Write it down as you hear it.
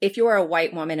if you are a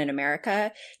white woman in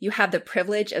America, you have the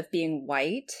privilege of being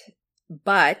white,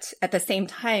 but at the same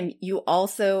time, you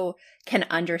also can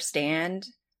understand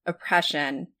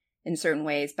oppression in certain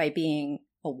ways by being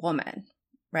a woman,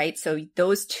 right? So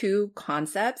those two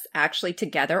concepts actually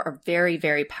together are very,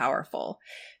 very powerful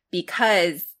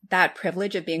because that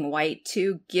privilege of being white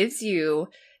too gives you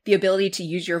the ability to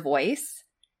use your voice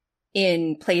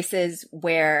in places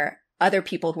where other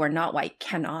people who are not white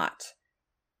cannot.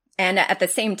 And at the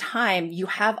same time, you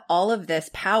have all of this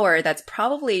power that's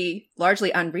probably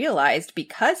largely unrealized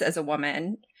because as a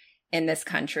woman in this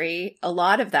country, a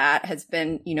lot of that has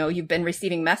been, you've been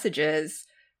receiving messages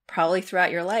probably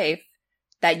throughout your life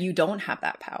that you don't have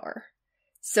that power.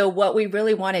 So what we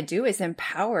really want to do is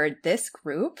empower this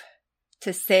group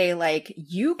to say, like,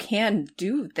 you can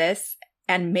do this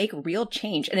and make real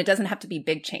change. And it doesn't have to be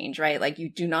big change, right? Like,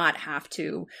 you do not have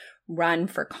to run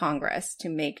for Congress to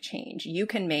make change. You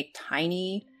can make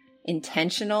tiny,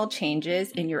 intentional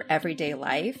changes in your everyday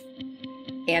life.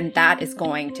 And that is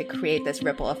going to create this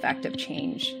ripple effect of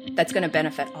change that's going to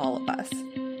benefit all of us.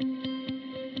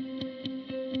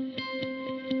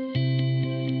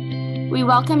 We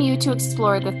welcome you to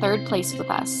explore the third place with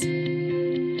us.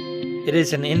 It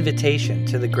is an invitation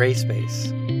to the gray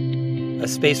space, a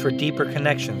space where deeper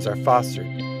connections are fostered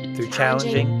through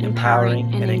challenging,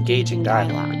 empowering, and engaging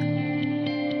dialogue.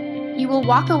 You will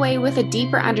walk away with a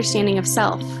deeper understanding of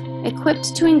self,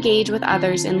 equipped to engage with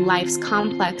others in life's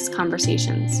complex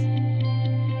conversations.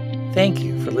 Thank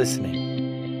you for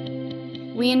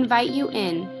listening. We invite you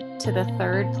in to the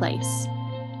third place.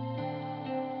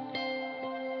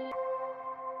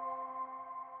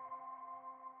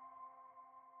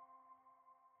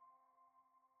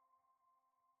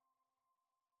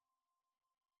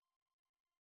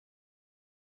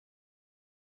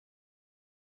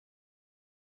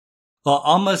 Well,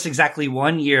 almost exactly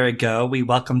 1 year ago, we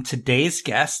welcomed today's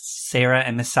guests, Sarah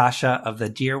and Miss Sasha of the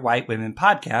Dear White Women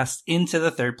podcast, into the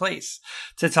third place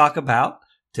to talk about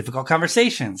difficult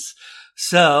conversations.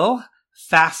 So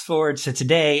fast forward to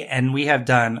today, and we have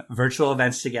done virtual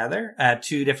events together at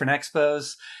 2 different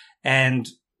expos. And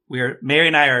Mary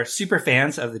and I are super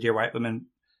fans of the Dear White Women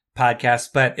podcast,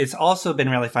 but it's also been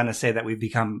really fun to say that we've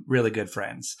become really good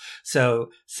friends.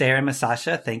 So Sarah and Miss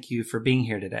Sasha, thank you for being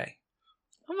here today.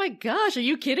 Oh my gosh, are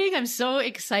you kidding? I'm so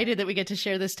excited that we get to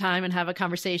share this time and have a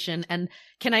conversation. And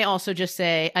can I also just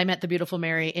say, I met the beautiful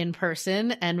Mary in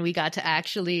person and we got to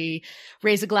actually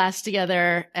raise a glass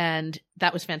together and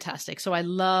that was fantastic. So I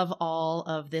love all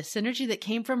of this synergy that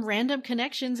came from random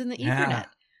connections in the Ethernet.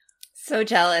 So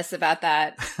jealous about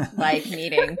that live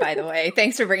meeting, by the way.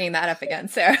 Thanks for bringing that up again,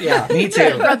 Sarah. Yeah, me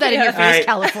too. Rub that in your face,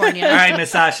 California. All right,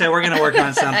 Miss Sasha, we're going to work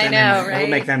on something. I know, right? We'll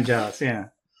make them jealous, yeah.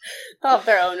 They'll have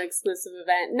their own exclusive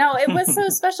event. No, it was so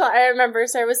special. I remember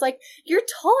Sarah was like, "You're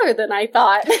taller than I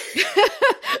thought."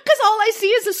 Because all I see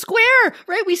is a square,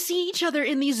 right? We see each other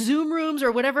in these Zoom rooms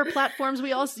or whatever platforms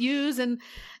we all use. And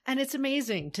it's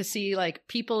amazing to see like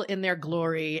people in their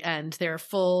glory and their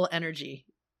full energy.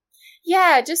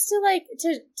 Yeah, just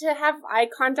to have eye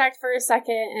contact for a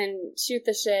second and shoot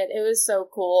the shit. It was so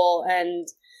cool and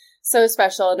so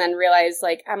special. And then realize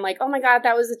I'm like, oh my God,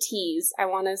 that was a tease. I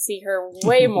want to see her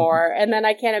way more. And then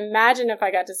I can't imagine if I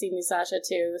got to see Miss Sasha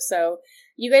too. So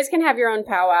you guys can have your own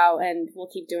powwow and we'll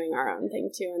keep doing our own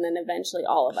thing too. And then eventually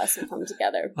all of us will come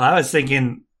together. Well, I was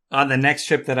thinking on the next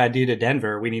trip that I do to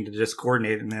Denver, we need to just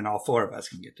coordinate and then all 4 of us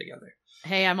can get together.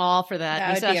 Hey, I'm all for that. That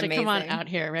Miss would be Sasha, amazing. come on out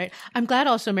here, right? I'm glad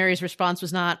also Mary's response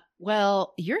was not,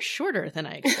 well, you're shorter than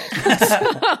I expected.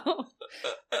 So.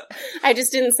 I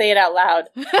just didn't say it out loud.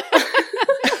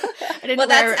 Well,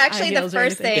 that's actually the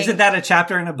first thing. Isn't that a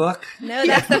chapter in a book? No,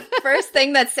 that's the first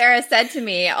thing that Sarah said to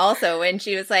me also when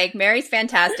she was like, Mary's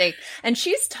fantastic. And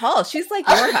she's tall. She's like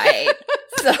your height.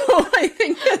 So I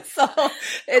think that's all.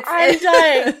 I'm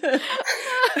dying.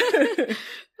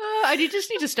 I just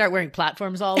need to start wearing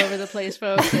platforms all over the place,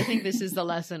 folks. I think this is the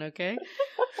lesson, okay?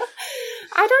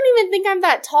 I don't even think I'm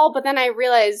that tall, but then I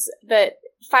realize that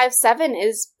 5'7"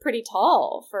 is pretty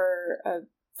tall for a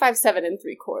 5'7" and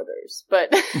 3/4.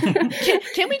 But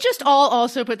can we just all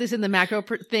also put this in the macro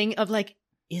thing of like,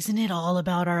 isn't it all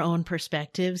about our own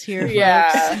perspectives here, folks?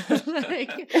 Yeah.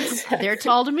 They're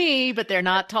tall to me, but they're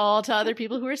not tall to other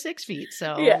people who are 6 feet.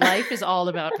 So life is all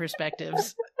about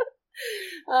perspectives.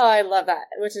 Oh, I love that,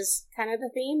 which is kind of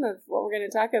the theme of what we're going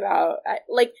to talk about.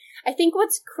 I think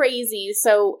what's crazy,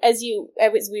 so as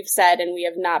we've said, and we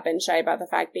have not been shy about the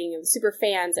fact being super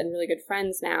fans and really good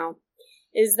friends now,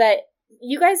 is that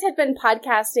you guys had been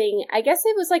podcasting, I guess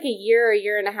it was like a year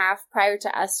and a half prior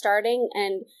to us starting,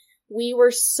 and we were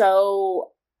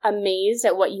so amazed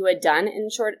at what you had done in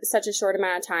such a short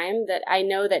amount of time, that I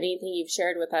know that anything you've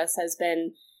shared with us has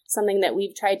been something that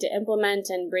we've tried to implement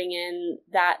and bring in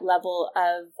that level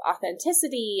of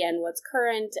authenticity and what's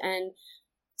current. And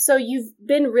so you've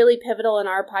been really pivotal in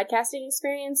our podcasting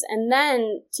experience. And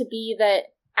then to be that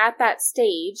at that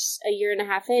stage, a year and a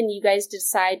half in, you guys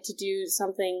decide to do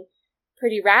something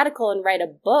pretty radical and write a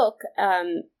book.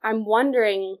 I'm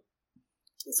wondering,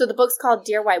 so the book's called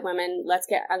Dear White Women, Let's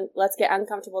Get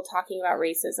Uncomfortable Talking About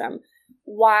Racism.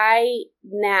 Why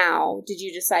now did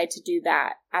you decide to do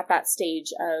that at that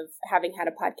stage of having had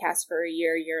a podcast for a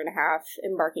year and a half,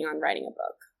 embarking on writing a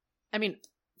book? I mean,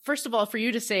 first of all, for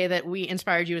you to say that we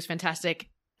inspired you is fantastic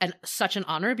and such an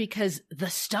honor, because the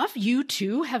stuff you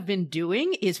two have been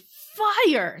doing is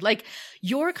fire. Like,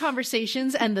 your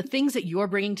conversations and the things that you're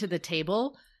bringing to the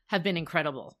table have been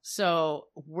incredible. So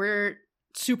we're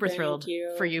super thrilled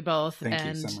for you both. Thank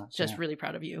and you so much. Just really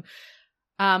proud of you.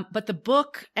 But the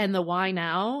book and the why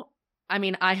now, I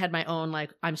mean, I had my own,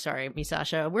 like, I'm sorry,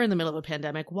 Misasha, we're in the middle of a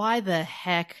pandemic. Why the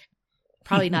heck?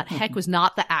 Probably not heck was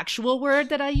not the actual word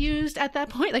that I used at that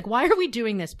point. Like, why are we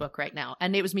doing this book right now?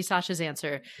 And it was Misasha's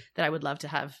answer that I would love to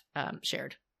have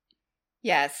shared.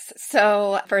 Yes.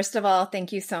 So first of all,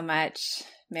 thank you so much,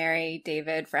 Mary,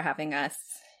 David, for having us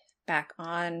back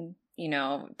on. You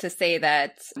know, to say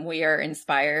that we are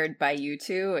inspired by you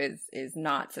two is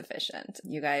not sufficient.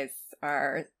 You guys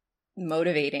are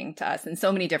motivating to us in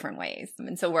so many different ways.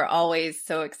 And so we're always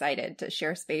so excited to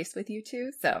share space with you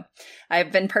two. So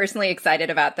I've been personally excited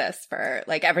about this for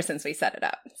like ever since we set it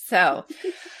up. So,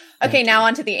 okay, now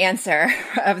on to the answer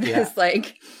of this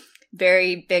like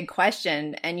very big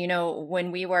question. And, you know,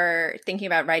 when we were thinking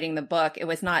about writing the book, it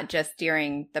was not just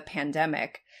during the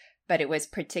pandemic, but it was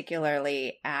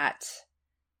particularly at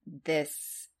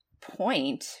this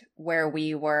point where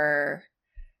we were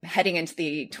heading into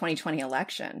the 2020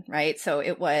 election, right? So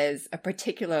it was a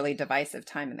particularly divisive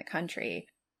time in the country.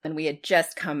 And we had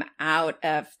just come out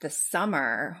of the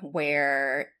summer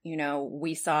where, you know,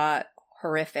 we saw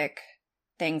horrific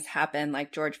things happen,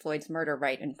 like George Floyd's murder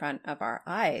right in front of our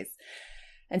eyes.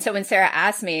 And so when Sarah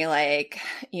asked me, like,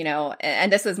 you know,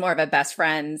 and this was more of a best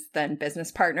friends than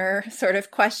business partner sort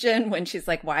of question, when she's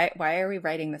like, why are we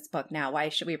writing this book now? Why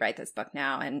should we write this book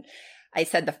now? And I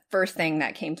said the first thing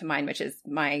that came to mind, which is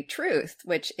my truth,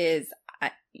 which is,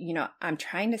 you know, I'm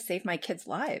trying to save my kids'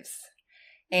 lives.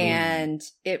 And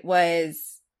it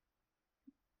was,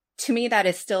 to me, that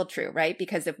is still true, right?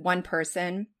 Because if one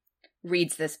person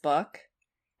reads this book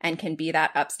and can be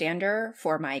that upstander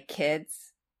for my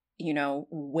kids, you know,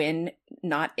 when,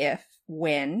 not if,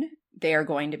 when they are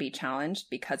going to be challenged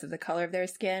because of the color of their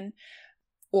skin,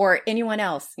 or anyone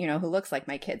else, you know, who looks like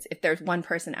my kids, if there's one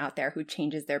person out there who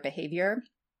changes their behavior,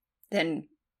 then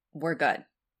we're good.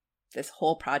 This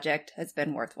whole project has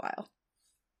been worthwhile.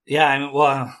 Yeah,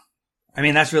 I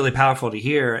mean, that's really powerful to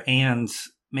hear and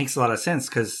makes a lot of sense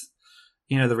because,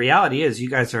 you know, the reality is you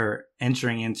guys are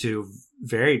entering into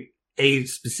a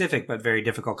specific but very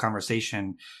difficult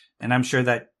conversation. And I'm sure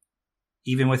that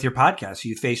even with your podcast,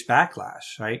 you face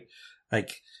backlash, right?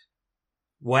 Like,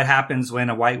 what happens when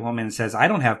a white woman says, I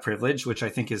don't have privilege, which I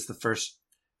think is the first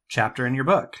chapter in your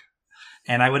book.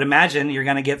 And I would imagine you're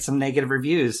going to get some negative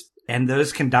reviews and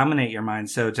those can dominate your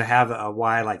mind. So to have a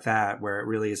why like that, where it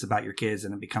really is about your kids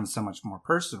and it becomes so much more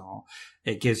personal,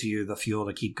 it gives you the fuel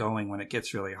to keep going when it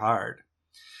gets really hard.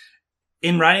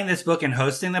 In writing this book and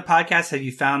hosting the podcast, have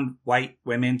you found white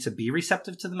women to be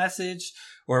receptive to the message?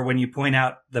 Or when you point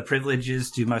out the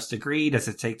privileges, do most agree? Does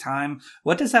it take time?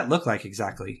 What does that look like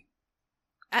exactly?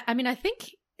 I mean, I think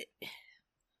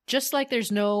just like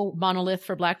there's no monolith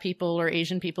for Black people or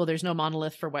Asian people, there's no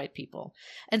monolith for white people.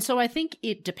 And so I think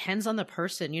it depends on the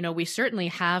person. You know, we certainly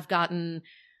have gotten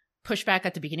pushback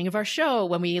at the beginning of our show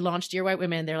when we launched Dear White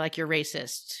Women. They're like, you're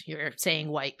racist. You're saying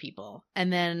white people.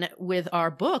 And then with our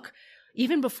book,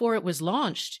 even before it was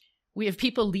launched, we have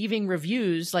people leaving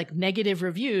reviews, like negative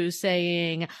reviews,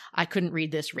 saying, I couldn't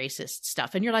read this racist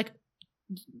stuff. And you're like,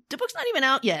 the book's not even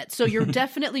out yet. So you're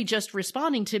definitely just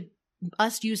responding to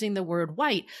us using the word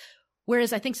white.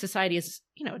 Whereas I think society is,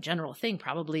 you know, a general thing.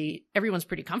 Probably everyone's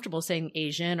pretty comfortable saying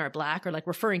Asian or Black or like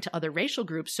referring to other racial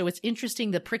groups. So it's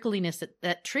interesting the prickliness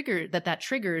that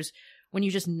triggers when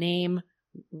you just name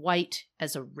white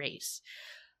as a race.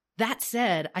 That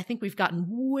said, I think we've gotten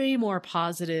way more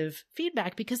positive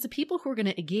feedback because the people who are going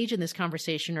to engage in this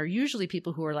conversation are usually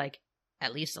people who are like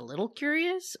at least a little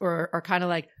curious or are kind of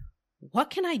like,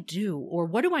 what can I do? Or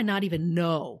what do I not even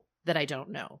know that I don't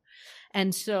know?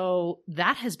 And so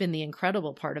that has been the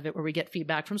incredible part of it, where we get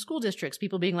feedback from school districts,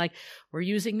 people being like, we're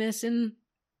using this in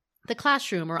the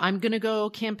classroom, or I'm going to go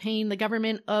campaign the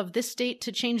government of this state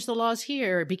to change the laws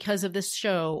here because of this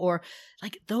show, or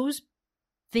like those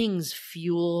things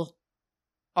fuel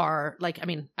our, like, I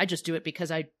mean, I just do it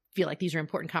because I feel like these are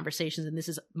important conversations and this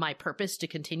is my purpose to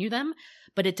continue them.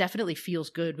 But it definitely feels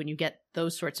good when you get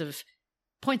those sorts of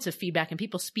points of feedback and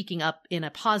people speaking up in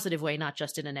a positive way, not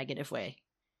just in a negative way.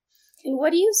 And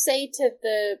what do you say to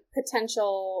the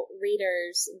potential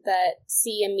readers that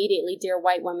see immediately Dear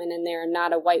White Women and they're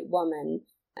not a white woman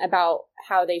about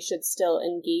how they should still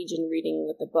engage in reading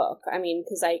with the book? I mean,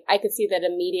 because I could see that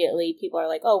immediately people are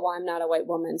like, oh, well, I'm not a white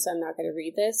woman, so I'm not going to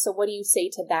read this. So what do you say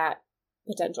to that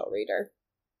potential reader?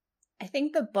 I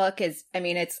think the book is, I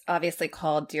mean, it's obviously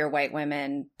called Dear White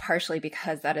Women, partially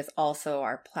because that is also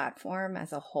our platform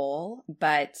as a whole.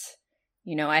 But,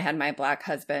 you know, I had my Black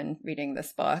husband reading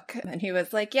this book and he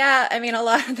was like, yeah, I mean, a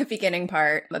lot of the beginning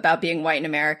part about being white in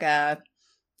America,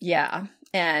 yeah,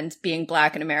 and being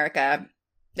Black in America,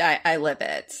 I live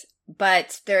it.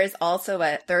 But there is also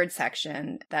a third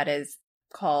section that is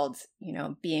called, you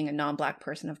know, being a non-Black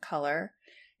person of color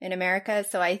in America.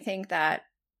 So I think that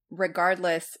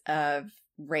regardless of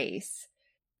race,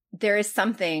 there is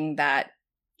something that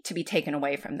to be taken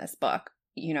away from this book,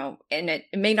 you know, and it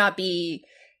may not be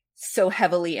so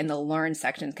heavily in the learn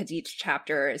section because each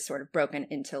chapter is sort of broken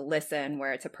into listen,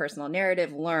 where it's a personal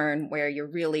narrative, learn, where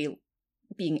you're really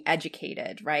being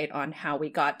educated, right, on how we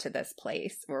got to this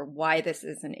place or why this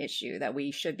is an issue that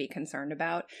we should be concerned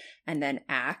about, and then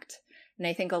act. And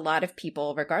I think a lot of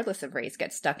people, regardless of race,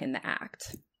 get stuck in the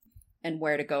act and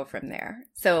where to go from there.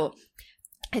 So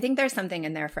I think there's something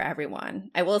in there for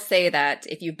everyone. I will say that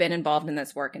if you've been involved in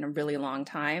this work in a really long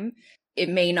time, it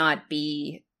may not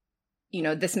be, you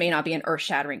know, this may not be an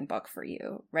earth-shattering book for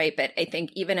you, right? But I think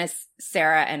even as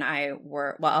Sarah and I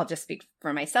were, well, I'll just speak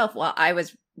for myself. While I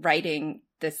was writing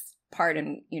this part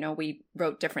and, you know, we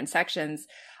wrote different sections,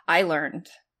 I learned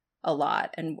a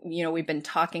lot. And, you know, we've been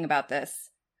talking about this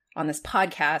on this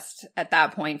podcast at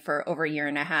that point for over a year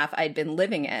and a half. I'd been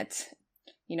living it,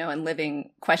 you know, and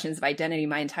living questions of identity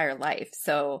my entire life.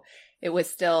 So it was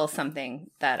still something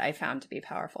that I found to be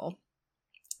powerful.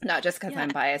 Not just because I'm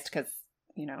biased, because,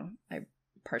 you know, I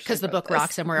partially because the book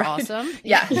rocks and we're awesome.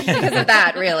 Yeah, because of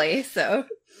that, really. So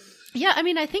yeah, I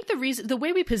mean, I think the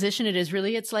way we position it is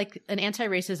really, it's like an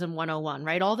anti-racism 101,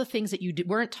 right? All the things that you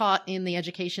weren't taught in the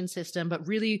education system, but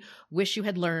really wish you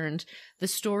had learned, the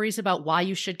stories about why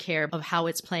you should care, of how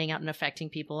it's playing out and affecting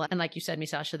people. And like you said,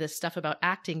 Misasha, this stuff about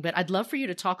acting, but I'd love for you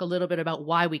to talk a little bit about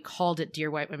why we called it Dear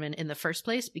White Women in the first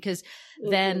place, because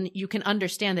then you can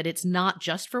understand that it's not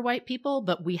just for white people,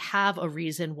 but we have a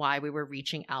reason why we were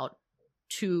reaching out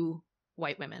to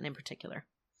white women in particular.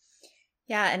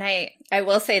 Yeah, and I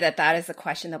will say that is a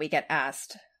question that we get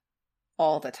asked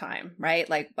all the time, right?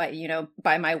 Like, you know,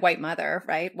 by my white mother,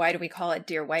 right? Why do we call it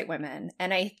Dear White Women?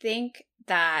 And I think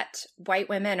that white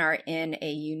women are in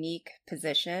a unique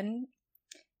position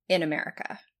in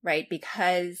America, right?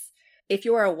 Because if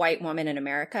you're a white woman in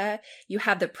America, you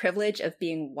have the privilege of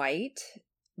being white,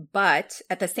 but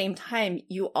at the same time,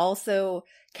 you also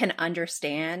can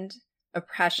understand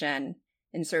oppression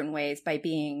in certain ways by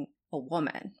being a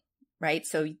woman. Right?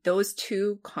 So those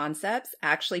two concepts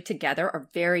actually together are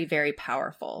very, very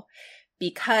powerful,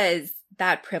 because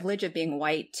that privilege of being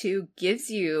white too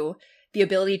gives you the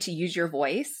ability to use your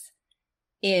voice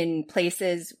in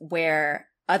places where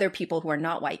other people who are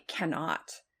not white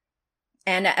cannot.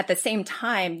 And at the same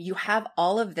time, you have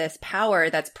all of this power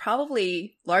that's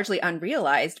probably largely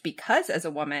unrealized, because as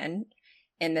a woman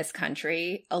in this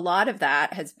country, a lot of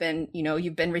that has been, you know,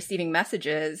 you've been receiving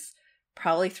messages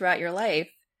probably throughout your life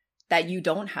that you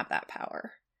don't have that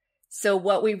power. So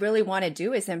what we really want to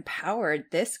do is empower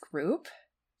this group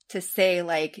to say,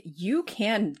 like, you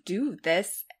can do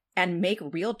this and make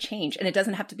real change. And it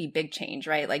doesn't have to be big change,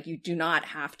 right? Like, you do not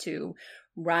have to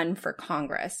run for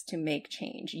Congress to make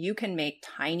change. You can make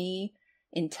tiny,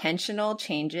 intentional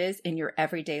changes in your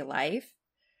everyday life.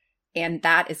 And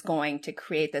that is going to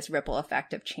create this ripple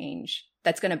effect of change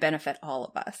that's going to benefit all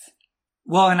of us.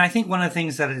 Well, and I think one of the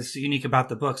things that is unique about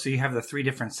the book, so you have the three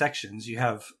different sections. You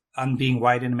have on being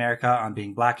white in America, on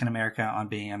being Black in America, on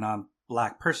being a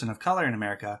non-Black person of color in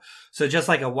America. So just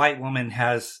like a white woman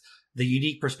has the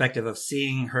unique perspective of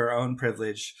seeing her own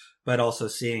privilege, but also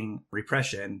seeing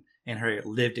repression in her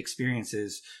lived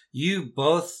experiences, you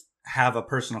both have a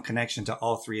personal connection to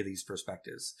all three of these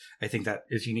perspectives. I think that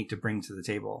is unique to bring to the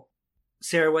table.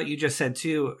 Sarah, what you just said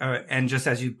too, and just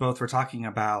as you both were talking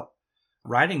about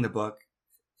writing the book,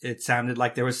 it sounded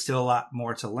like there was still a lot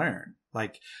more to learn.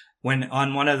 Like when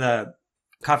on one of the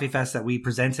Coffee Fest that we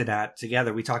presented at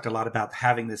together, we talked a lot about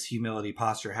having this humility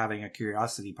posture, having a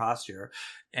curiosity posture.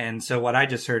 And so what I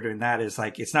just heard in that is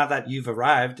like, it's not that you've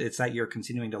arrived, it's that you're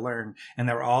continuing to learn. And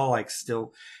they're all like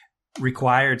still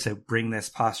required to bring this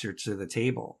posture to the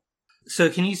table. So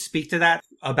can you speak to that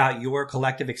about your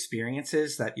collective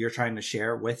experiences that you're trying to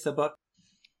share with the book?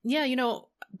 Yeah,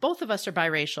 both of us are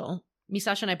biracial.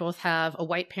 Misasha and I both have a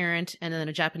white parent and then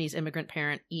a Japanese immigrant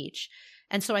parent each.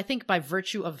 And so I think by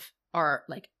virtue of our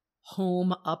like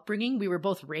home upbringing, we were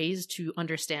both raised to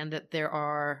understand that there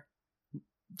are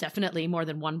definitely more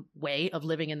than one way of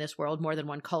living in this world, more than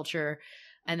one culture,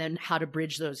 and then how to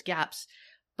bridge those gaps.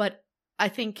 But I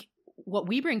think what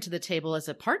we bring to the table as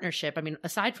a partnership, I mean,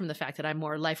 aside from the fact that I'm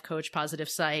more life coach, positive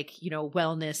psych,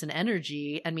 wellness and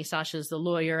energy, and Misasha's the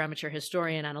lawyer, amateur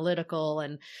historian, analytical,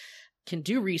 and can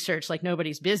do research like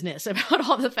nobody's business about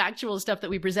all the factual stuff that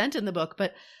we present in the book.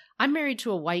 But I'm married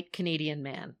to a white Canadian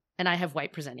man, and I have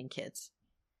white presenting kids.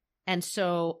 And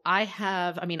so I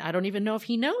don't even know if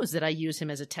he knows that I use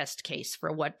him as a test case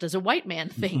for what does a white man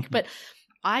think. But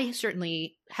I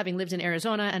certainly, having lived in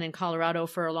Arizona and in Colorado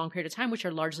for a long period of time, which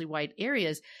are largely white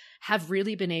areas, have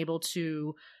really been able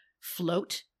to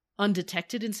float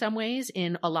undetected in some ways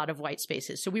in a lot of white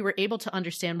spaces. So we were able to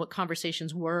understand what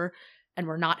conversations were and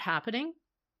were not happening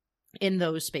in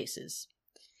those spaces.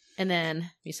 And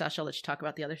then, Misasha, I'll let you talk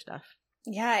about the other stuff.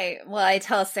 Yeah, I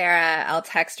tell Sarah, I'll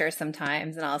text her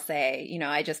sometimes and I'll say,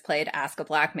 I just played Ask a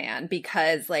Black Man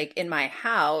because like in my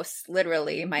house,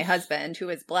 literally my husband who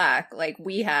is Black, like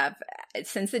we have,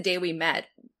 since the day we met,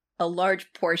 a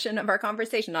large portion of our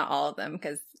conversation, not all of them,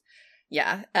 because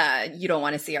you don't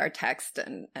want to see our text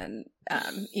and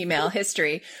email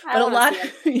history, but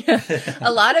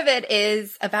a lot of it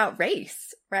is about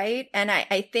race, right? And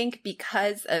I think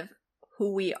because of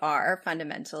who we are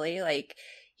fundamentally, like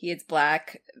he is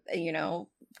Black,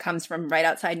 comes from right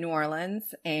outside New Orleans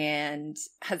and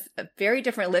has a very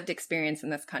different lived experience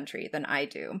in this country than I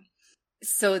do.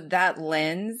 So that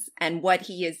lens and what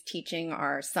he is teaching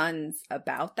our sons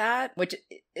about that, which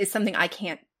is something I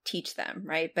can't teach them,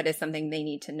 right? But is something they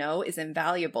need to know, is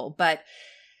invaluable. But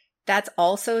that's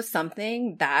also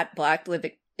something, that Black lived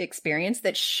experience,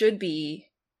 that should be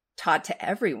taught to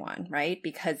everyone, right?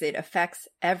 Because it affects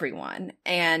everyone.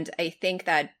 And I think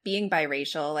that being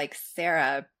biracial, like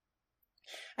Sarah,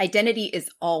 identity is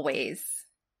always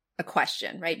a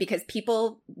question, right? Because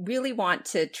people really want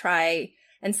to try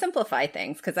and simplify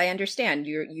things, because I understand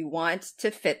you want to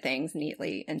fit things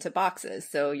neatly into boxes.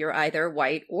 So you're either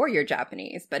white or you're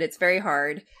Japanese, but it's very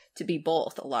hard to be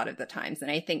both a lot of the times.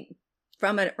 And I think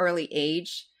from an early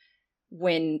age,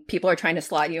 when people are trying to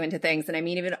slot you into things, and I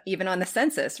mean, even on the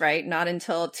census, right? Not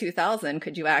until 2000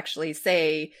 could you actually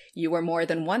say you were more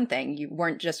than one thing. You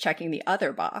weren't just checking the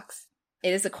other box.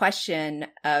 It is a question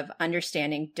of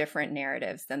understanding different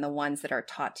narratives than the ones that are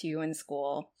taught to you in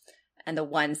school and the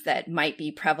ones that might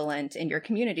be prevalent in your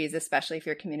communities, especially if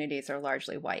your communities are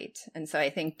largely white. And so I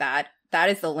think that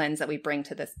is the lens that we bring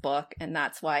to this book, and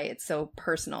that's why it's so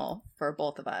personal for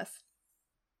both of us.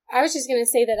 I was just going to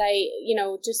say that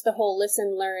just the whole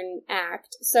listen, learn,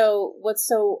 act. So what's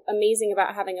so amazing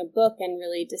about having a book and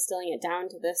really distilling it down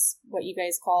to this, what you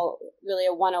guys call really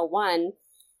a 101,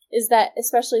 is that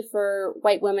especially for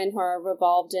white women who are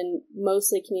revolved in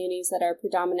mostly communities that are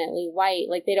predominantly white,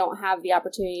 like they don't have the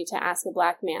opportunity to ask a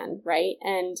Black man, right?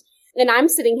 And then I'm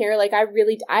sitting here like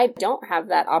I don't have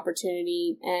that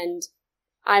opportunity, and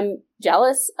I'm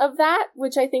jealous of that,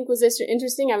 which I think was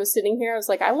interesting. I was sitting here, I was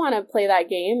like, I want to play that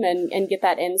game and get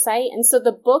that insight. And so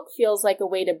the book feels like a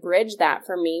way to bridge that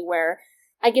for me, where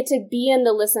I get to be in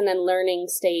the listen and learning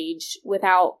stage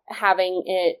without having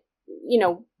it,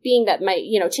 being that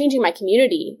changing my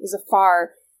community is a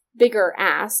far bigger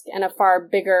ask and a far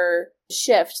bigger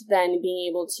shift than being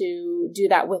able to do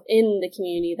that within the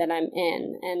community that I'm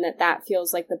in. And that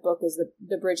feels like the book is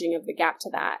the bridging of the gap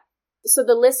to that. So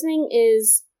the listening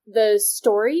is the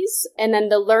stories, and then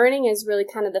the learning is really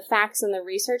kind of the facts and the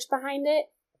research behind it.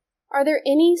 Are there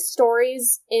any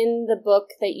stories in the book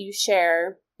that you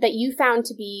share that you found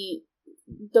to be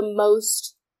the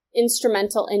most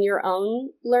instrumental in your own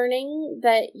learning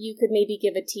that you could maybe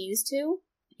give a tease to?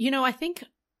 I think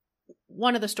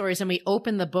one of the stories, and we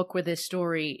open the book with this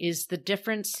story, is the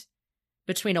difference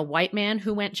between a white man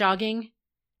who went jogging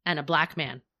and a Black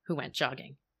man who went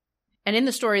jogging. And in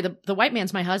the story, the white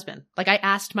man's my husband. Like, I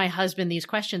asked my husband these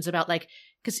questions about, like,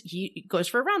 because he goes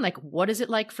for a run, like, what is it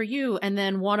like for you? And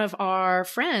then one of our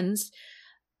friends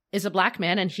is a Black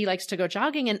man and he likes to go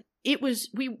jogging. And it was,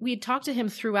 we'd talked to him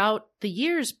throughout the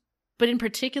years, but in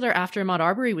particular after Ahmaud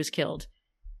Arbery was killed,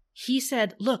 he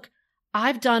said, look,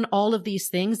 I've done all of these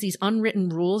things, these unwritten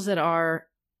rules that are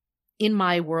in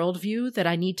my worldview that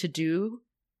I need to do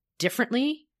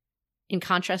differently in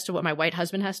contrast to what my white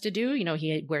husband has to do. You know,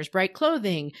 he wears bright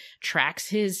clothing, tracks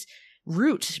his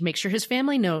route, make sure his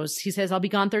family knows. He says, I'll be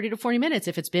gone 30 to 40 minutes.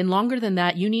 If it's been longer than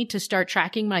that, you need to start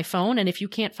tracking my phone. And if you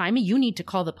can't find me, you need to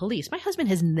call the police. My husband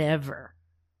has never,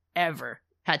 ever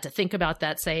had to think about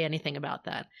that, say anything about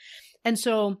that. And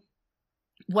so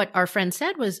what our friend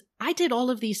said was, I did all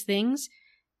of these things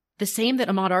the same that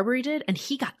Ahmaud Arbery did, and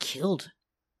he got killed.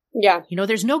 Yeah. You know,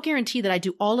 there's no guarantee that I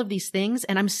do all of these things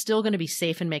and I'm still going to be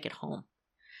safe and make it home.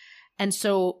 And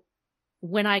so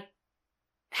when I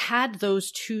had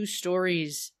those two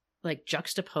stories like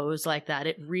juxtaposed like that,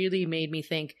 it really made me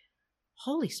think,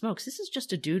 holy smokes, this is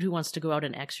just a dude who wants to go out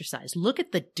and exercise. Look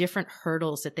at the different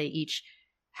hurdles that they each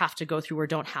have to go through or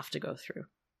don't have to go through.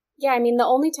 Yeah, I mean, the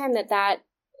only time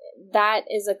that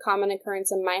is a common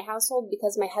occurrence in my household,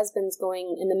 because my husband's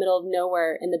going in the middle of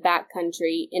nowhere in the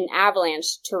backcountry in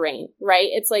avalanche terrain, right?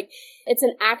 It's like, it's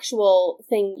an actual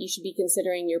thing you should be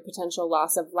considering your potential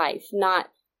loss of life, not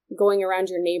going around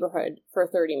your neighborhood for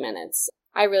 30 minutes.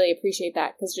 I really appreciate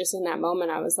that, because just in that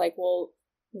moment I was like, well,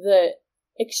 the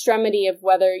extremity of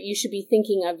whether you should be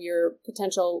thinking of your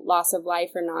potential loss of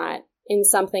life or not in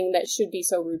something that should be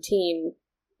so routine,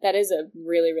 that is a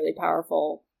really, really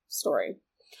powerful story.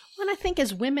 And I think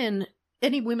as women,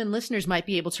 any women listeners might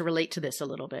be able to relate to this a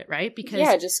little bit, right? Because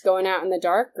yeah, just going out in the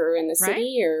dark or in the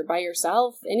city or by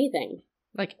yourself, anything.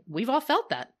 Like, we've all felt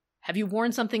that. Have you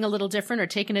worn something a little different or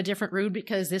taken a different route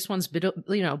because this one's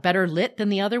better lit than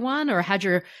the other one, or had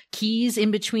your keys in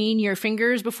between your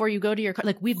fingers before you go to your car?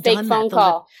 Like, we've fake done phone that.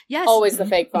 Call. Yes. Always the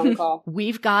fake phone call.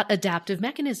 We've got adaptive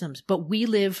mechanisms, but we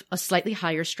live a slightly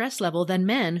higher stress level than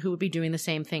men who would be doing the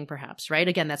same thing, perhaps, right?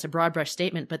 Again, that's a broad brush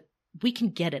statement, but we can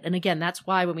get it. And again, that's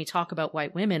why when we talk about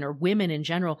white women or women in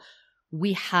general,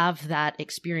 we have that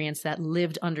experience, that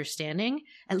lived understanding,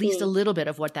 at least a little bit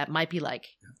of what that might be like.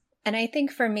 And I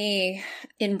think for me,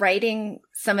 in writing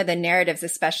some of the narratives,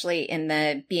 especially in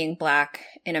the Being Black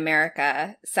in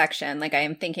America section, like I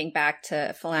am thinking back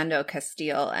to Philando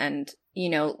Castile and, you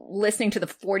know, listening to the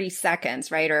 40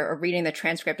 seconds, right, or reading the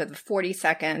transcript of the 40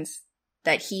 seconds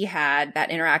that he had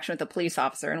that interaction with the police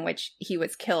officer in which he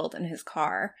was killed in his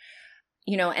car,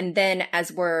 you know, and then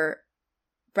as we're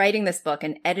writing this book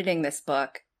and editing this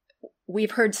book,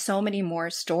 we've heard so many more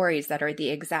stories that are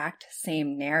the exact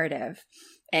same narrative.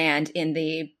 And in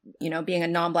the, you know, being a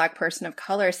non-Black person of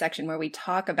color section where we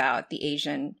talk about the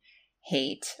Asian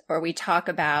hate or we talk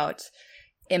about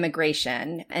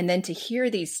immigration, and then to hear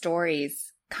these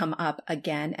stories come up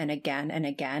again and again and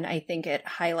again, I think it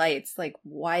highlights like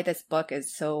why this book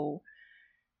is so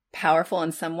powerful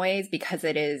in some ways, because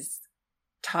it is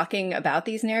talking about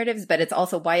these narratives, but it's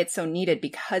also why it's so needed,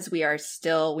 because we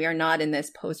are not in this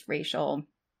post-racial,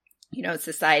 you know,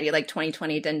 society. Like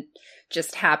 2020 didn't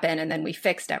just happen and then we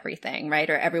fixed everything, right?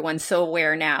 Or everyone's so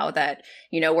aware now that,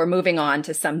 you know, we're moving on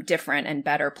to some different and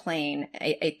better plane.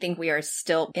 I think we are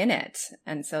still in it.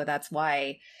 And so that's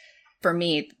why, for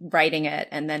me, writing it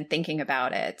and then thinking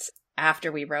about it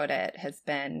after we wrote it has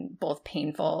been both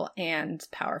painful and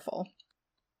powerful.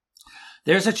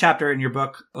 There's a chapter in your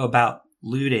book about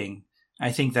looting.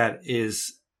 I think that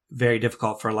is very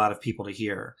difficult for a lot of people to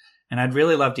hear. And I'd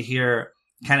really love to hear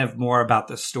kind of more about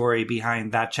the story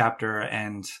behind that chapter,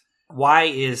 and why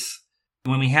is,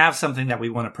 when we have something that we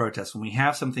want to protest, when we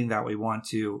have something that we want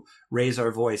to raise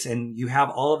our voice, and you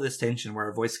have all of this tension where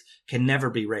our voice can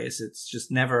never be raised, it's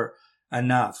just never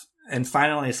enough. And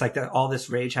finally, it's like that all this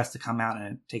rage has to come out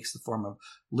and it takes the form of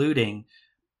looting.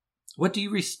 What do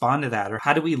you respond to that? Or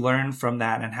how do we learn from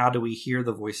that? And how do we hear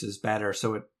the voices better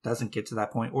so it doesn't get to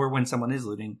that point? Or when someone is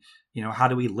looting, you know, how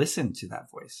do we listen to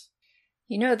that voice?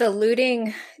 You know, the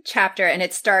looting chapter, and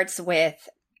it starts with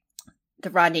the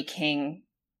Rodney King,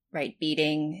 right,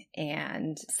 beating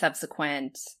and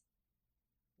subsequent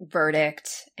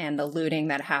verdict and the looting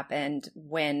that happened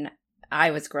when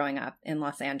I was growing up in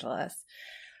Los Angeles.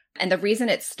 And the reason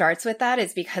it starts with that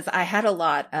is because I had a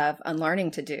lot of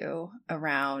unlearning to do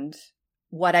around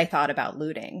what I thought about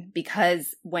looting.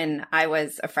 Because when I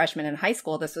was a freshman in high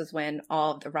school, this was when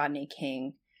all of the Rodney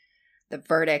King, the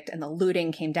verdict and the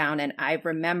looting came down. And I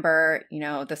remember, you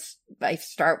know, I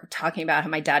start talking about how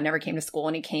my dad never came to school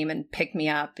and he came and picked me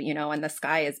up, you know, and the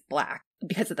sky is black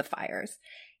because of the fires.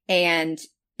 And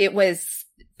it was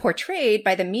portrayed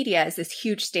by the media as this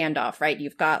huge standoff, right?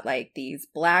 You've got like these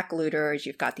black looters,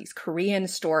 you've got these Korean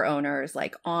store owners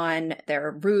like on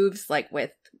their roofs, like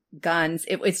with guns.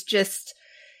 It was just,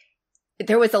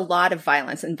 there was a lot of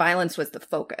violence, and violence was the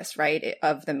focus, right,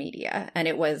 of the media. And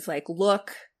it was like,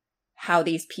 look how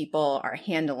these people are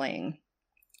handling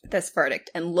this verdict,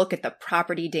 and look at the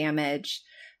property damage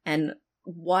and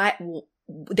what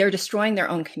they're destroying their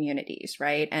own communities,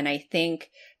 right? And I think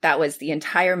that was the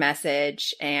entire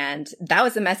message. And that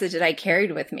was the message that I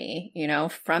carried with me,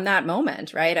 from that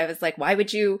moment, right? I was like, why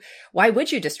would you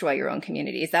destroy your own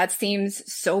communities? That seems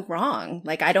so wrong.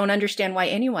 Like, I don't understand why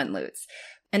anyone loots.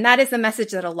 And that is the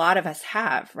message that a lot of us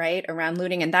have, right, around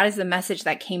looting. And that is the message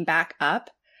that came back up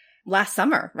last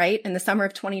summer, right? In the summer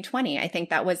of 2020. I think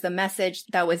that was the message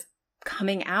that was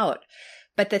coming out.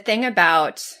 But the thing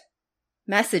about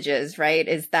messages, right,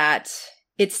 is that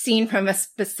it's seen from a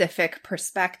specific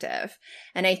perspective.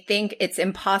 And I think it's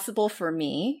impossible for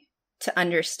me to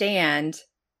understand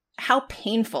how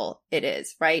painful it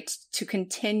is, right, to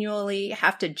continually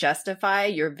have to justify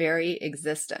your very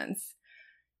existence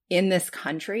in this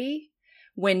country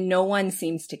when no one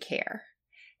seems to care.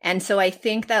 And so I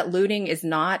think that looting is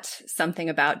not something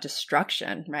about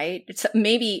destruction, right? It's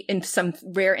maybe in some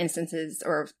rare instances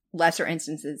or lesser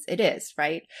instances it is,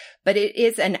 right? But it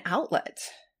is an outlet,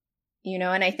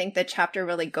 and I think the chapter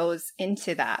really goes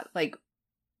into that. Like,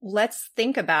 let's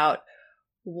think about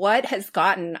what has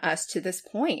gotten us to this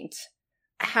point.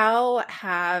 How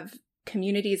have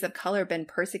communities of color been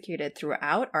persecuted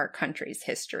throughout our country's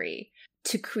history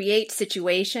to create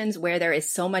situations where there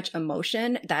is so much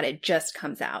emotion that it just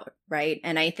comes out, right?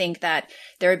 And I think that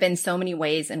there have been so many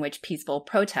ways in which peaceful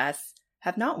protests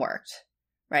have not worked,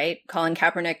 right? Colin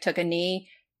Kaepernick took a knee.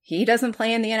 He doesn't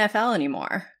play in the NFL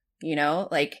anymore,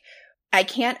 like, I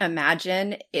can't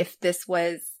imagine if this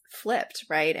was flipped,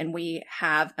 right? And we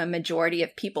have a majority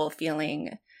of people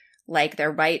feeling like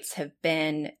their rights have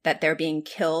been, that they're being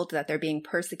killed, that they're being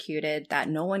persecuted, that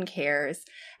no one cares,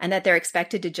 and that they're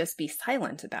expected to just be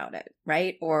silent about it,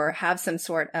 right? Or have some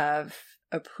sort of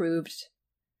approved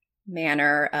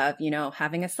manner of,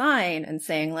 having a sign and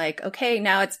saying like, okay,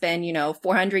 now it's been,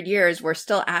 400 years, we're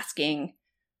still asking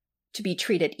to be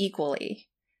treated equally.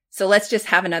 So let's just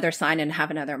have another sign and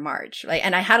have another march. Like,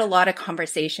 and I had a lot of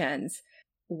conversations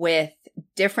with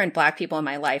different Black people in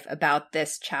my life about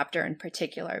this chapter in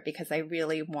particular, because I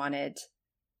really wanted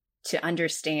to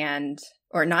understand,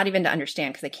 or not even to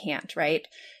understand because I can't, right?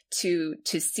 To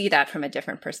see that from a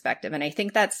different perspective. And I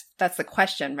think that's the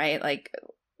question, right? Like,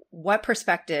 what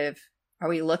perspective are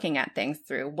we looking at things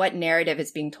through? What narrative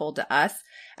is being told to us?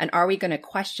 And are we going to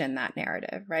question that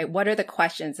narrative, right? What are the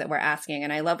questions that we're asking?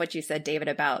 And I love what you said, David,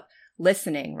 about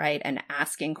listening, right? And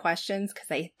asking questions,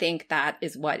 because I think that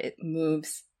is what it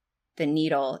moves the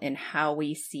needle in how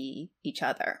we see each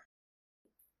other.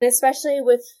 Especially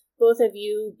with both of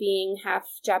you being half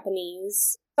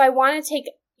Japanese. So I want to take,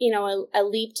 a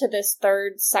leap to this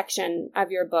third section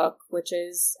of your book, which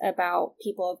is about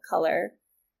people of color.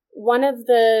 One of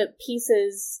the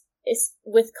pieces is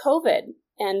with COVID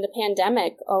and the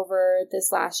pandemic over this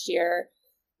last year,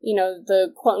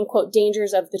 the quote unquote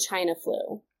dangers of the China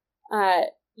flu.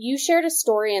 You shared a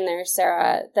story in there,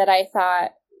 Sarah, that I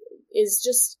thought is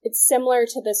just, it's similar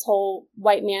to this whole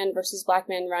white man versus Black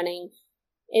man running.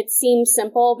 It seems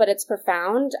simple, but it's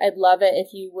profound. I'd love it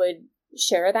if you would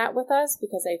share that with us,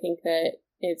 because I think that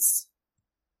it's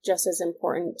just as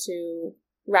important to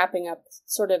wrapping up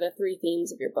sort of the three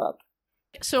themes of your book.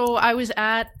 So I was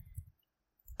at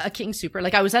a King Super,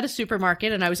 like I was at a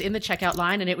supermarket and I was in the checkout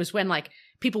line, and it was when like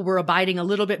people were abiding a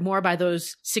little bit more by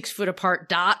those 6 foot apart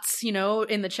dots, in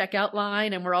the checkout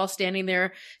line, and we're all standing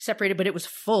there separated, but it was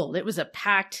full. It was a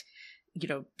packed,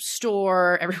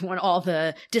 store. Everyone, all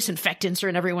the disinfectants are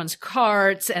in everyone's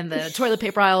carts, and the toilet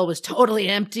paper aisle was totally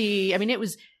empty. I mean, it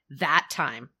was that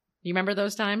time. You remember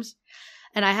those times?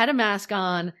 And I had a mask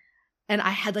on and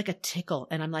I had like a tickle,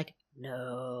 and I'm like,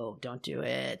 no, don't do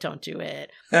it. Don't do it.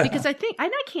 Because I think,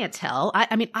 and I can't tell.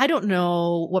 I mean, I don't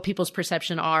know what people's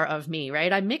perception are of me,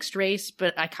 right? I'm mixed race,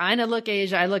 but I kind of look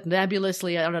Asian. I look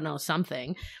nebulously, I don't know,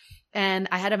 something. And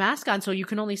I had a mask on, so you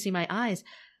can only see my eyes.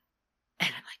 And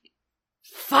I'm like,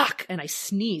 fuck. And I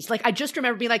sneezed. Like, I just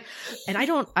remember being like, and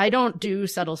I don't do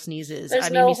subtle sneezes. There's I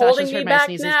mean, no Misasha's holding me heard my back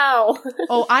sneezes. now.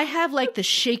 Oh, I have like the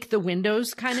shake the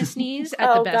windows kind of sneeze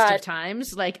at the best of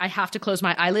times. Like, I have to close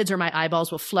my eyelids or my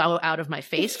eyeballs will flow out of my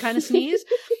face kind of sneeze.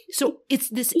 So it's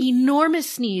this enormous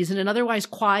sneeze in an otherwise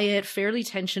quiet, fairly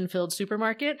tension-filled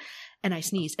supermarket. And I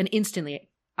sneezed. And instantly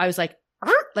I was like,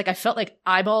 like I felt like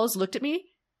eyeballs looked at me.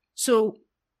 So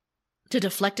to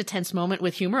deflect a tense moment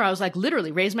with humor, I was like,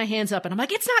 literally raised my hands up and I'm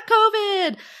like, it's not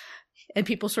COVID. And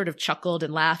people sort of chuckled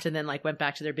and laughed and then like went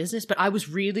back to their business. But I was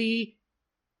really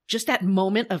just that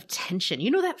moment of tension.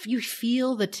 You know, that you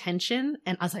feel the tension.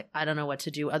 And I was like, I don't know what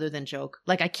to do other than joke.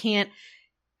 Like I can't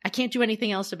do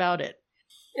anything else about it.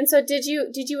 And so did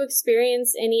you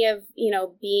experience any of,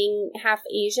 being half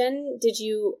Asian? Did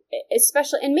you,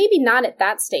 especially, and maybe not at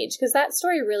that stage, because that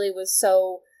story really was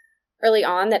so early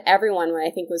on that everyone,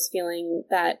 I think, was feeling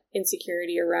that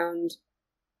insecurity around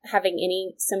having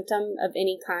any symptom of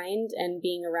any kind and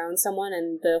being around someone,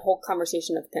 and the whole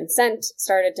conversation of consent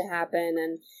started to happen.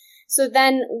 And so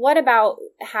then what about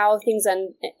how things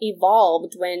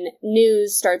evolved when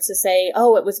news starts to say,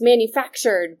 oh, it was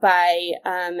manufactured by,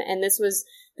 and this was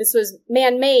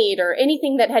man-made, or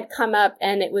anything that had come up,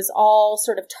 and it was all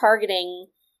sort of targeting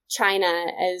China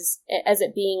as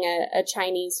it being a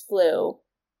Chinese flu.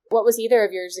 What was either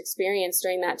of yours experience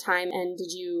during that time, and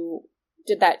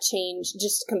did that change,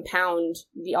 just compound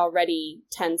the already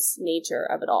tense nature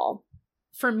of it all?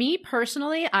 For me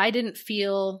personally, I didn't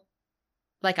feel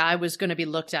like I was going to be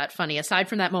looked at funny, aside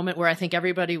from that moment where I think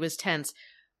everybody was tense.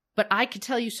 But I could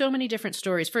tell you so many different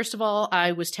stories. First of all,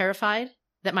 I was terrified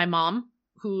that my mom,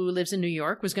 who lives in New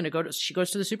York, was going to she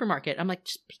goes to the supermarket. I'm like,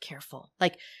 just be careful.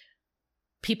 Like,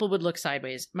 people would look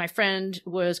sideways. My friend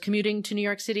was commuting to New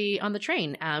York City on the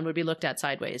train and would be looked at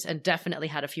sideways, and definitely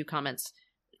had a few comments.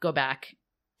 Go back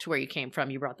to where you came from.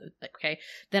 You brought okay.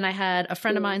 Then I had a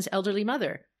friend of mine's elderly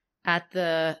mother at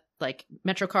the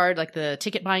MetroCard, like the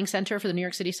ticket buying center for the New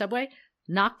York City subway,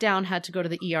 knocked down, had to go to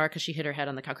the ER because she hit her head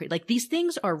on the concrete. Like, these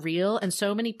things are real. And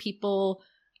so many people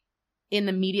in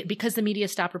the media, because the media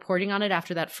stopped reporting on it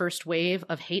after that first wave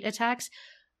of hate attacks,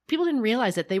 people didn't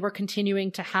realize that they were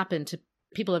continuing to happen to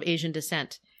people of Asian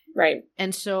descent. Right.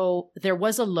 And so there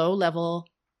was a low level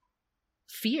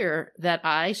fear that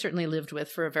I certainly lived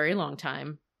with for a very long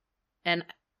time. And,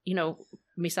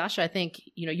 Misasha, I think,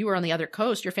 you were on the other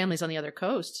coast. Your family's on the other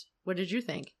coast. What did you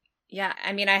think? Yeah,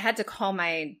 I mean, I had to call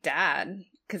my dad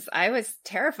because I was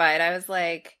terrified. I was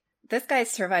like, this guy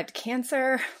survived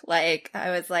cancer. Like,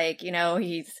 I was like,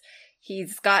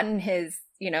 he's gotten his,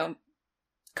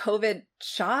 COVID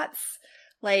shots.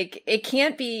 Like, it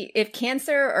can't be, if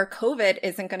cancer or COVID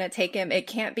isn't going to take him, it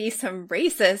can't be some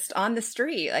racist on the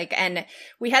street. Like, and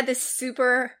we had this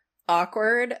super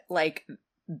awkward,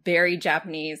 very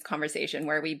Japanese conversation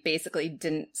where we basically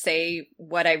didn't say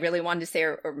what I really wanted to say,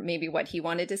 or maybe what he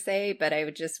wanted to say, but I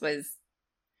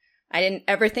didn't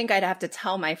ever think I'd have to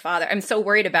tell my father. I'm so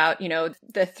worried about,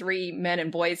 the 3 men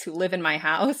and boys who live in my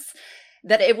house,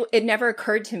 that it never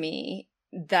occurred to me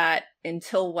that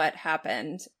until what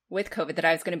happened with COVID, that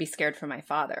I was going to be scared for my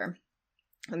father.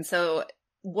 And so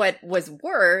what was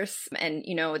worse, and,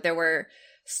 there were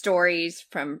stories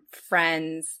from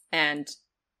friends and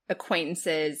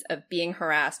acquaintances of being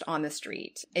harassed on the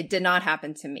street. It did not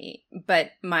happen to me,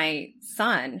 but my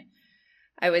son,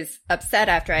 I was upset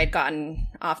after I'd gotten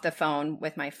off the phone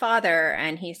with my father,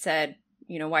 and he said,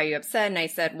 why are you upset? And I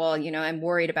said, well, I'm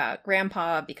worried about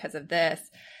grandpa because of this.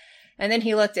 And then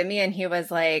he looked at me and he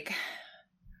was like,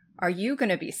 are you going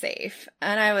to be safe?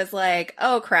 And I was like,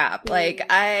 oh crap. Like,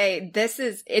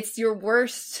 it's your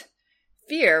worst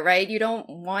fear, right? You don't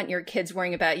want your kids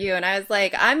worrying about you. And I was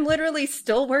like, I'm literally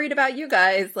still worried about you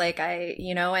guys. Like,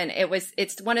 and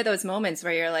it's one of those moments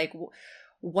where you're like,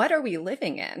 what are we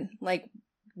living in? Like,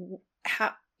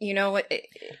 how,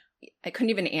 I couldn't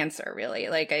even answer really.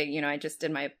 Like, I just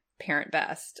did my parent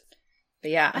best. But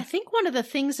yeah. I think one of the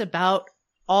things about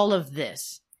all of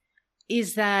this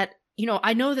is that,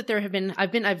 I know that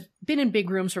I've been in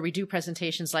big rooms where we do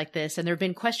presentations like this, and there have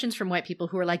been questions from white people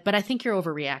who are like, but I think you're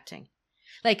overreacting.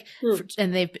 Like,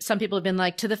 and some people have been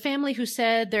like, to the family who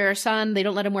said their son, they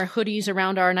don't let him wear hoodies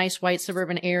around our nice white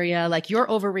suburban area, like, you're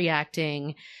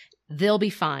overreacting. They'll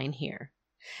be fine here.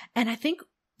 And I think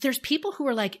there's people who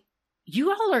are like,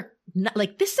 you all are not,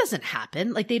 like, this doesn't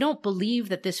happen. Like, they don't believe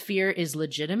that this fear is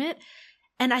legitimate.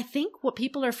 And I think what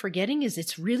people are forgetting is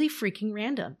it's really freaking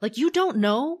random. Like, you don't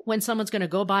know when someone's going to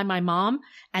go by my mom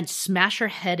and smash her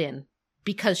head in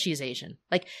because she's Asian.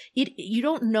 Like, you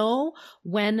don't know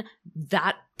when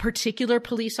that particular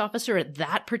police officer at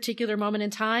that particular moment in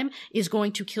time is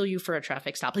going to kill you for a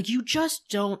traffic stop. Like, you just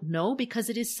don't know, because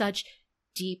it is such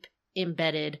deep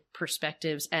embedded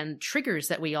perspectives and triggers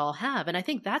that we all have. And I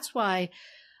think that's why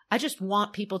I just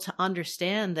want people to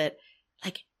understand that,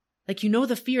 like,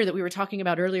 the fear that we were talking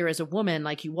about earlier as a woman,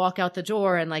 like, you walk out the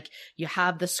door and, like, you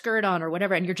have the skirt on or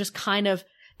whatever, and you're just kind of,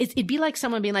 it'd be like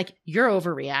someone being like, you're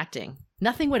overreacting.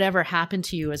 Nothing would ever happen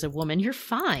to you as a woman. You're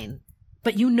fine.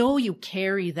 But you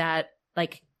carry that,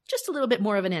 like, just a little bit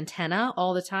more of an antenna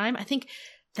all the time. I think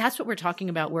that's what we're talking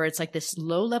about, where it's like this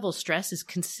low level stress is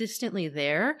consistently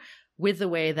there with the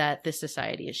way that this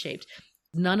society is shaped.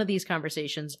 None of these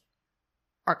conversations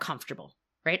are comfortable,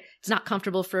 right? It's not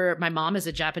comfortable for my mom as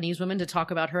a Japanese woman to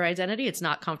talk about her identity. It's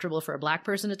not comfortable for a Black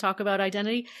person to talk about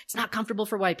identity. It's not comfortable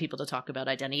for white people to talk about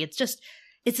identity. It's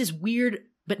this weird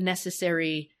but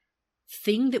necessary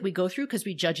thing that we go through because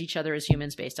we judge each other as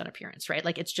humans based on appearance, right?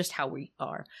 Like it's just how we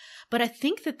are. But I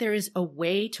think that there is a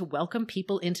way to welcome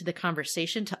people into the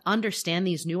conversation to understand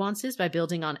these nuances by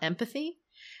building on empathy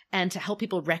and to help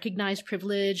people recognize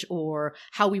privilege or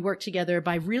how we work together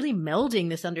by really melding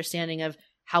this understanding of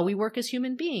how we work as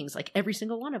human beings, like every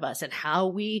single one of us, and how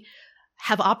we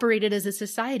have operated as a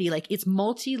society. Like it's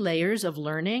multi-layers of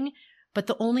learning. But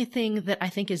the only thing that I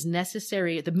think is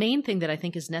necessary, the main thing that I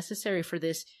think is necessary for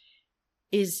this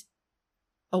is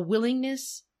a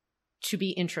willingness to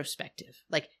be introspective,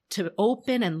 like to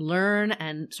open and learn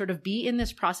and sort of be in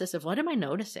this process of what am I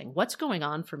noticing? What's going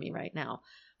on for me right now?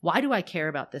 Why do I care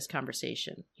about this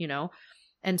conversation? You know?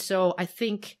 And so I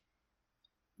think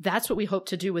that's what we hope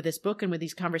to do with this book and with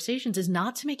these conversations is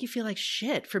not to make you feel like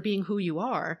shit for being who you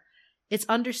are. It's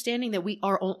understanding that we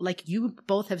are, like you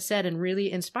both have said and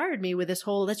really inspired me with this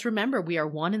whole, let's remember we are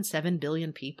 1 in 7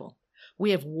 billion people.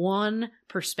 We have one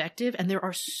perspective and there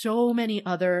are so many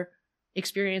other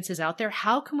experiences out there.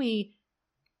 How can we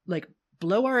like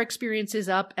blow our experiences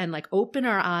up and like open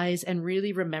our eyes and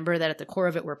really remember that at the core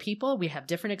of it, we're people, we have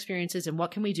different experiences, and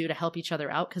what can we do to help each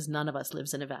other out? Because none of us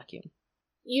lives in a vacuum.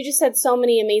 You just said so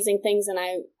many amazing things, and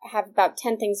I have about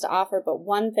 10 things to offer, but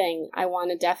one thing I want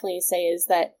to definitely say is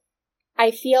that I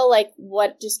feel like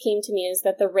what just came to me is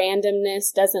that the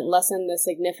randomness doesn't lessen the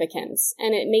significance.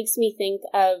 And it makes me think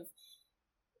of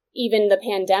even the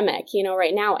pandemic. You know,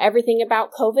 right now, everything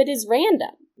about COVID is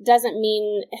random. Doesn't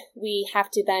mean we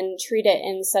have to then treat it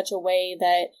in such a way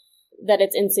that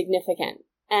it's insignificant.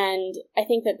 And I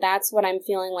think that that's what I'm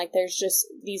feeling like. There's just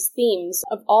these themes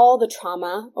of all the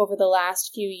trauma over the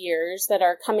last few years that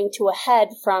are coming to a head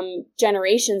from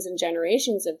generations and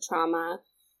generations of trauma.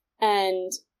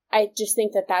 And I just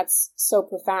think that that's so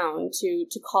profound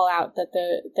to call out that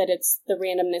it's the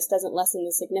randomness doesn't lessen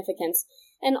the significance.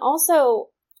 And also,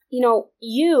 you know,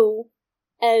 you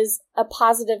as a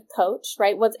positive coach,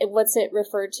 right? What's it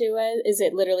referred to as? Is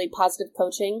it literally positive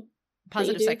coaching?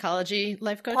 Positive psychology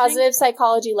life coaching? Positive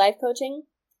psychology life coaching.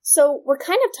 So we're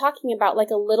kind of talking about like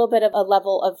a little bit of a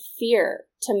level of fear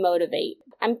to motivate.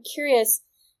 I'm curious,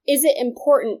 is it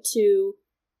important to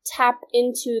tap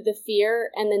into the fear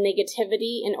and the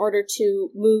negativity in order to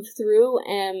move through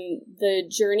the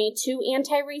journey to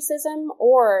anti-racism?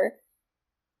 Or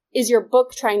is your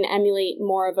book trying to emulate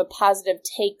more of a positive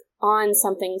take on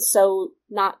something so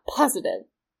not positive?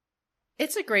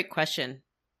 It's a great question.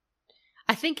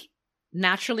 I think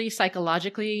naturally,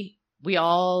 psychologically, we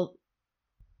all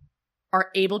are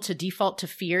able to default to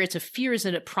fear. Fear is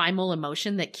a primal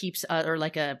emotion that keeps, or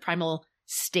like a primal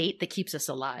state that keeps us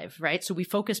alive, right? So we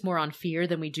focus more on fear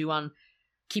than we do on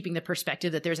keeping the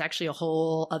perspective that there's actually a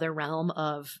whole other realm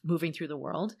of moving through the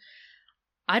world.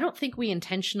 I don't think we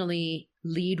intentionally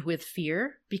lead with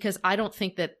fear because I don't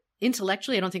think that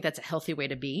intellectually, I don't think that's a healthy way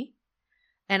to be.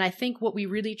 And I think what we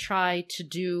really try to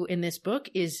do in this book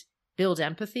is build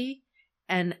empathy.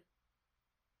 And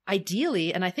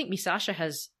ideally, and I think Misasha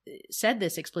has said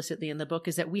this explicitly in the book,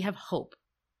 is that we have hope.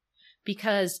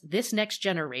 Because this next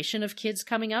generation of kids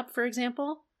coming up, for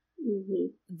example,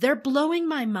 they're blowing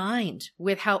my mind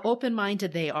with how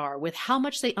open-minded they are, with how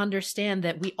much they understand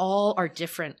that we all are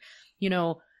different. You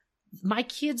know, my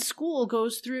kids' school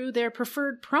goes through their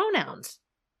preferred pronouns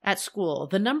at school.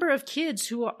 The number of kids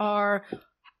who are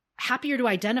happier to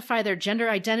identify their gender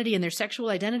identity and their sexual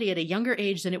identity at a younger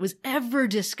age than it was ever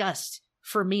discussed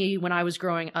for me when I was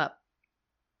growing up.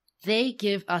 They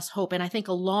give us hope. And I think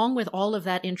along with all of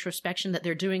that introspection that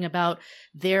they're doing about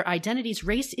their identities,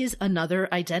 race is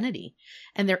another identity.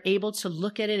 And they're able to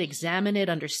look at it, examine it,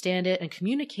 understand it, and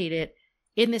communicate it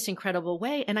in this incredible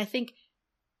way. And I think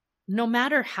no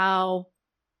matter how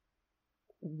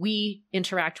we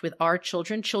interact with our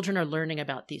children, children are learning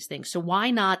about these things. So why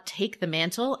not take the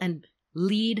mantle and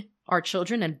lead our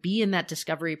children and be in that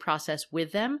discovery process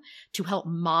with them to help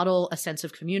model a sense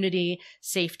of community,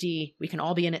 safety. We can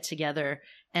all be in it together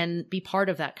and be part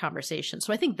of that conversation.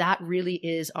 So I think that really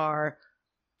is our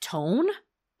tone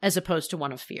as opposed to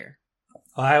one of fear.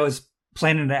 Well, I was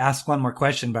planning to ask one more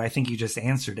question, but I think you just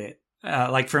answered it.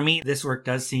 Like for me, this work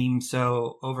does seem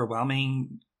so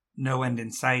overwhelming, no end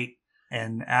in sight.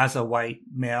 And as a white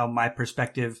male, my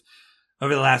perspective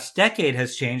over the last decade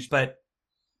has changed, but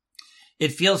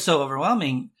it feels so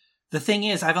overwhelming. The thing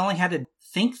is, I've only had to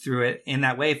think through it in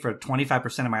that way for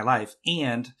 25% of my life,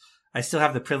 and I still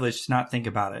have the privilege to not think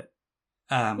about it.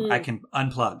 I can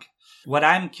unplug. What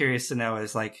I'm curious to know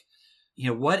is like,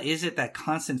 you know, what is it, that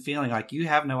constant feeling like you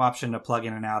have no option to plug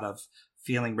in and out of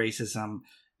feeling racism?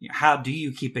 How do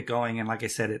you keep it going? And like I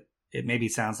said, it maybe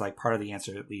sounds like part of the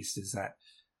answer at least is that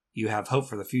you have hope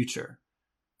for the future.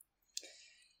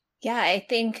 Yeah, I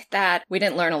think that we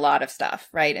didn't learn a lot of stuff,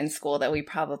 right, in school that we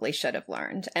probably should have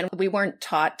learned. And we weren't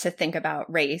taught to think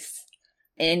about race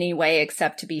in any way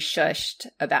except to be shushed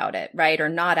about it, right, or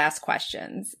not ask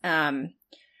questions.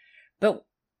 But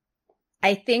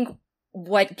I think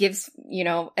what gives,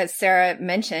 as Sarah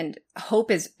mentioned, hope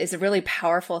is a really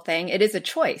powerful thing. It is a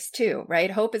choice too,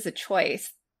 right? Hope is a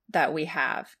choice that we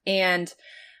have. And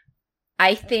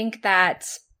I think that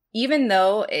even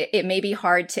though it may be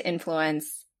hard to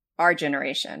influence our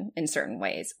generation in certain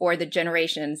ways, or the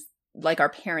generations like our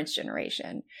parents'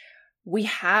 generation, we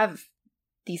have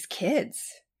these kids.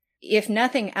 If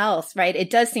nothing else, right,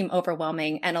 it does seem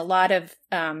overwhelming, and a lot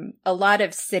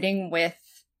of sitting with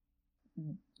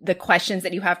the questions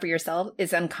that you have for yourself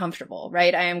is uncomfortable,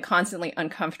 right? I am constantly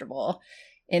uncomfortable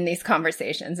in these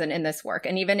conversations and in this work,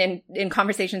 and even in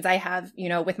conversations I have,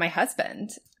 with my husband,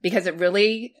 because it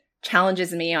really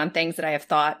challenges me on things that I have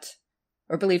thought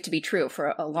or believed to be true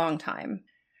for a long time.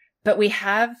 But we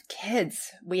have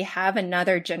kids. We have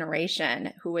another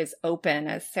generation who is open,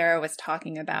 as Sarah was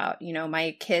talking about.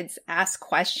 My kids ask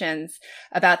questions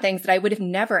about things that I would have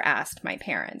never asked my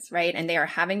parents, right? And they are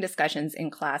having discussions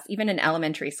in class, even in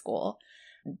elementary school,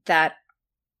 that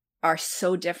are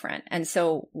so different. And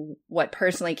so what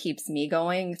personally keeps me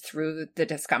going through the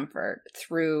discomfort,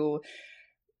 through,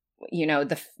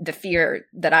 the fear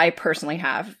that I personally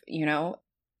have,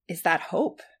 is that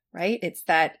hope, right? It's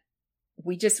that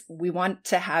we want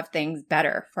to have things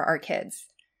better for our kids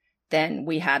than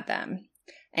we had them.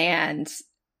 And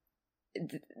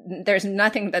there's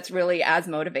nothing that's really as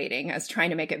motivating as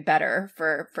trying to make it better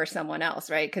for someone else,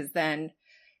 right? Because then,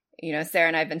 Sarah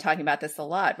and I have been talking about this a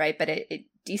lot, right? But it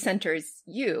decenters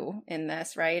you in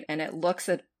this, right? And it looks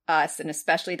at us, and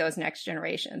especially those next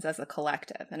generations, as a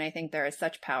collective. And I think there is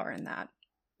such power in that.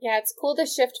 Yeah, it's cool to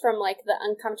shift from like the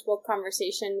uncomfortable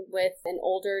conversation with an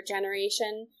older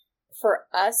generation for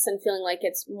us and feeling like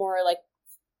it's more like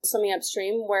swimming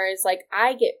upstream. Whereas like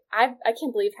I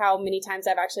can't believe how many times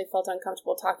I've actually felt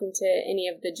uncomfortable talking to any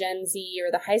of the Gen Z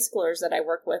or the high schoolers that I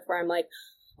work with, where I'm like,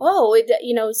 oh,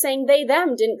 saying they,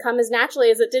 them didn't come as naturally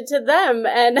as it did to them.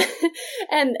 And,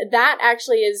 and that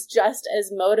actually is just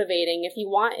as motivating. If you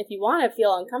want to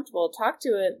feel uncomfortable, talk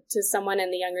to someone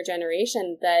in the younger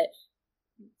generation, that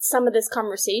some of this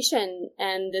conversation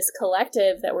and this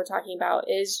collective that we're talking about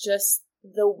is just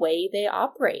the way they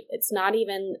operate. It's not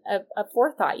even a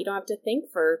forethought. You don't have to think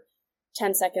for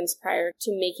 10 seconds prior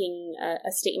to making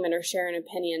a statement or share an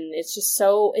opinion. It's just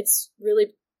it's really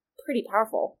pretty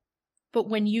powerful. But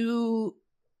when you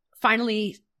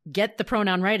finally get the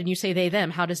pronoun right and you say they, them,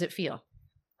 how does it feel?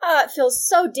 It feels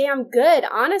so damn good,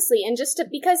 honestly. And just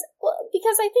because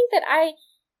I think that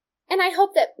I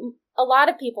hope that a lot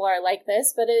of people are like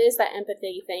this, but it is that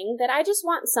empathy thing, that I just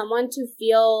want someone to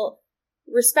feel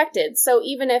respected. So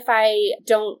even if I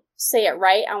don't say it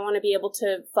right, I want to be able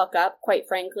to fuck up, quite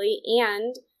frankly.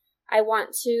 And I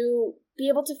want to be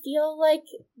able to feel like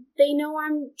they know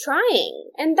I'm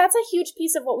trying. And that's a huge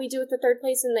piece of what we do with the Third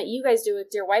Place, and that you guys do with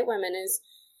Dear White Women, is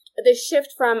the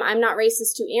shift from I'm not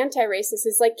racist to anti-racist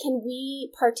is like, can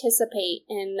we participate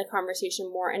in the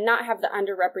conversation more and not have the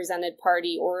underrepresented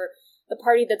party, or the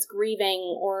party that's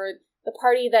grieving, or the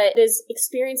party that is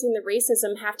experiencing the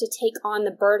racism have to take on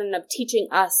the burden of teaching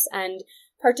us and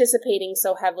participating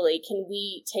so heavily? Can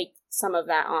we take some of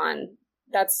that on?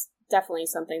 That's definitely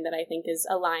something that I think is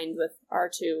aligned with our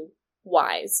two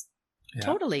whys. Yeah.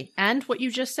 Totally. And what you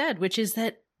just said, which is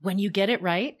that when you get it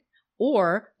right,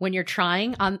 or when you're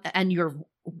trying on and you're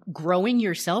growing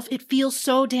yourself, it feels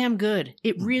so damn good.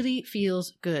 It really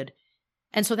feels good.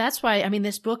 And so that's why,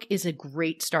 this book is a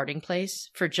great starting place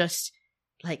for just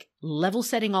like level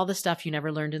setting all the stuff you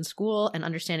never learned in school and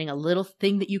understanding a little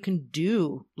thing that you can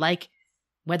do, like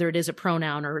whether it is a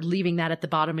pronoun or leaving that at the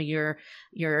bottom of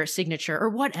your signature or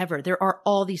whatever. There are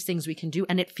all these things we can do,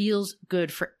 and it feels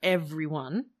good for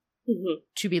everyone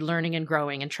to be learning and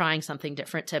growing and trying something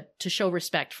different, to show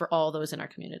respect for all those in our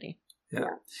community.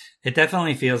 Yeah. It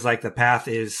definitely feels like the path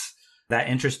is that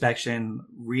introspection,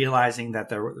 realizing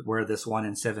that we're this 1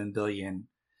 in 7 billion.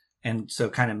 And so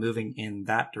kind of moving in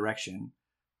that direction,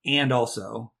 and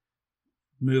also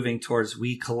moving towards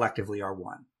we collectively are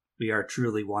one. We are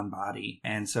truly one body.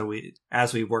 And so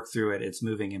as we work through it, it's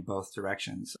moving in both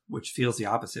directions, which feels the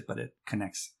opposite, but it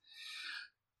connects.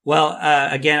 Well,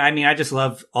 again, I just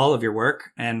love all of your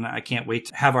work, and I can't wait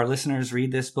to have our listeners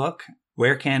read this book.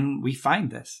 Where can we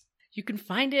find this? You can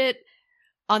find it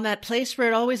on that place where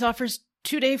it always offers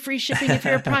 2-day free shipping if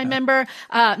you're a Prime member.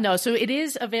 So it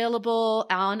is available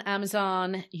on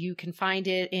Amazon. You can find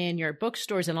it in your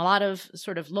bookstores and a lot of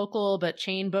sort of local but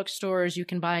chain bookstores. You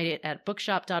can buy it at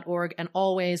bookshop.org and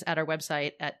always at our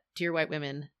website at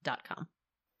dearwhitewomen.com.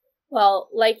 Well,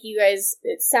 like you guys,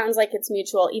 it sounds like it's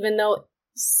mutual, even though,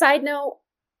 side note,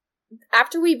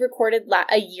 after we recorded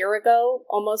a year ago,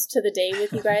 almost to the day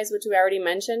with you guys, which we already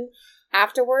mentioned,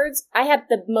 afterwards, I had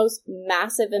the most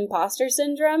massive imposter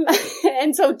syndrome.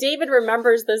 And so David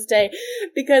remembers this day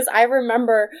because I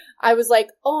remember I was like,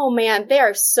 oh man, they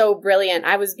are so brilliant.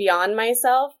 I was beyond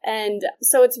myself. And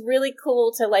so it's really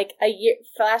cool to like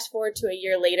flash forward to a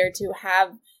year later to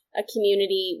have a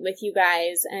community with you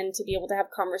guys and to be able to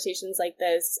have conversations like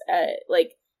this.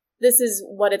 This is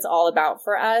what it's all about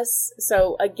for us.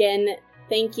 So again,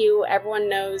 thank you. Everyone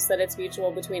knows that it's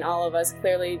mutual between all of us.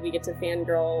 Clearly, we get to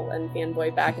fangirl and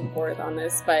fanboy back and forth on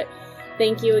this, but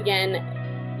thank you again.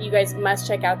 You guys must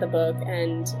check out the book,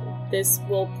 and this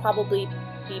will probably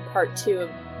be part 2 of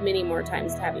many more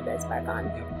times to have you guys back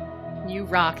on. You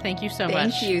rock. Thank you so much.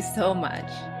 Thank you so much.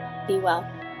 Be well.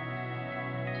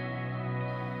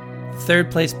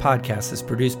 Third Place Podcast is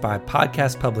produced by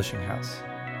Podcast Publishing House.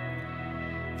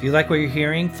 If you like what you're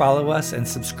hearing, follow us and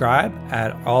subscribe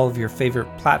at all of your favorite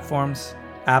platforms,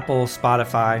 Apple,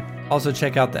 Spotify. Also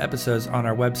check out the episodes on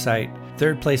our website,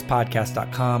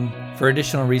 thirdplacepodcast.com, for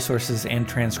additional resources and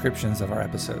transcriptions of our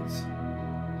episodes.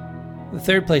 The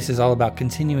Third Place is all about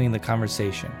continuing the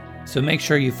conversation, so make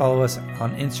sure you follow us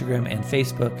on Instagram and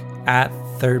Facebook at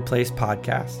Third Place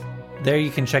Podcast. There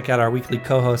you can check out our weekly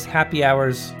co-host Happy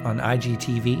Hours on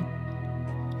IGTV.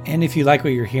 And if you like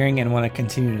what you're hearing and want to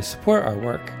continue to support our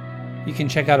work, you can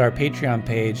check out our Patreon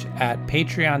page at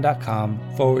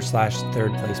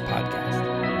patreon.com/Third Place Podcast.